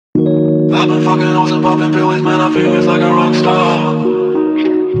I've been fucking hoes and popping pills, man, I feel it's like a rock star.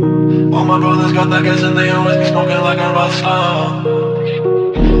 All my brothers got that gas and they always be smoking like a Rockstar.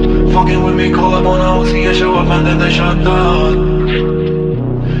 Fucking with me, call up on a Uzi and show up and then they shut down.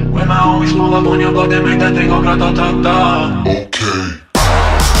 When my homies pull up on your block, they make that thing go grata-ta-ta. Okay.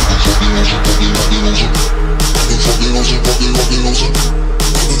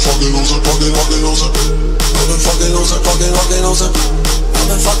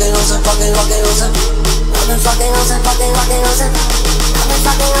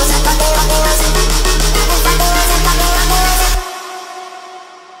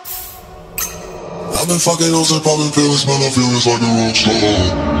 I've been fucking hoes and popping pills, man, I feel it's like a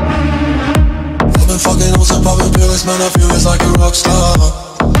rockstar. I've been fucking hoes and popping pills, man, I feel it's like a rockstar.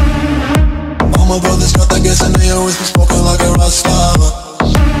 All my brothers got that gas and they always be smoking like a rockstar.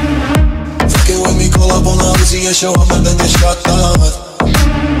 Fucking with me, call up on the Uzi and show up and then they shut down.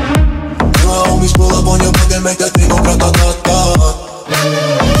 When my homies pull up on your block, they make that thing go grata-ta-ta.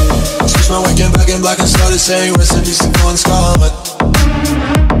 Switch my weekend back in black and started saying rest in peace to Bon Scott.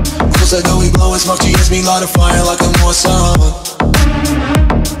 Said that we blowin' smoke, she hits me light a fire like a North Sun.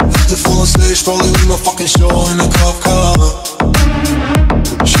 After full on stage, probably leave my fucking show in a cop car.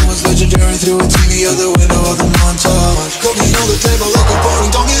 She was legendary through a TV out the window of the montage. Cocaine on the table like a party,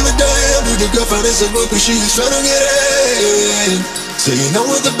 don't give a damn. Dude, your girlfriend is a groupie, she is tryna get in. Singing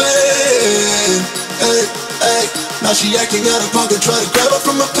I'm with the band. Hey, hey. Now she acting out of pocket, try to grab her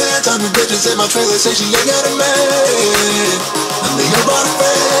from my pants. I'm the bitches in my trailer, say she ain't got a man. And they ain't brought a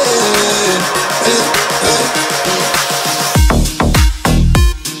friend. Hey, hey.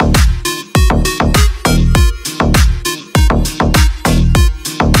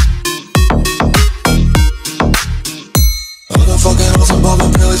 I've been fucking hoes and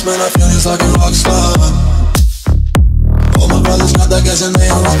popping pills, man, I feel it's like a rockstar. All my brothers got that gas and they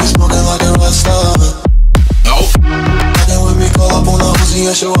always be smoking like a rockstar. Fucking with me, call up on the Uzi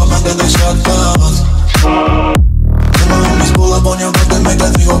and show up and then they shut down. When my homies pull up on your block, they make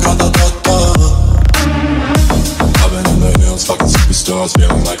that thing go grata-ta-ta. I've been in the hills, fucking superstars,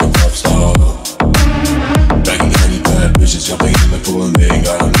 feeling like a pop star. Banging any bad bitches, jumping in the pool and they ain't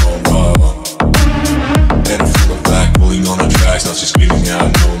got no more. And I'm full of black, pulling on the tracks, now she's screaming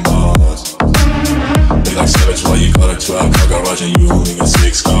out no more. They like savage, why you got a 12 car garage and you only got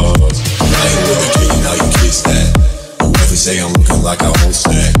 6 cars. I ain't with the kid, how you kiss that. Whoever say I'm looking like a whole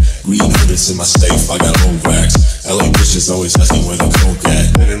stack. Green hundreds in my safe, I got old racks. LA bitches always asking where the coke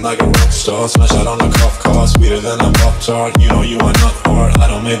at. Living like a rock star, smash out on the cop car. Sweeter than a pop tart, you know you are not hard. I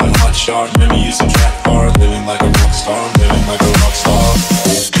don't make a hot shot, maybe use a track bar. Living like a rock star, living like a rock star.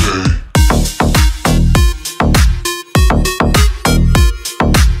 Okay.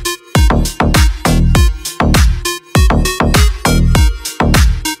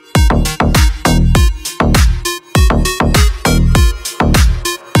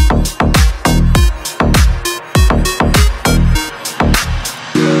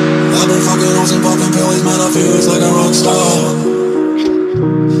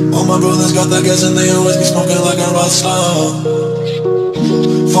 All my brothers got that gas and they always be smoking like a Rockstar.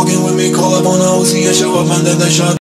 Fucking with me, call up on a Uzi and show up and then they shut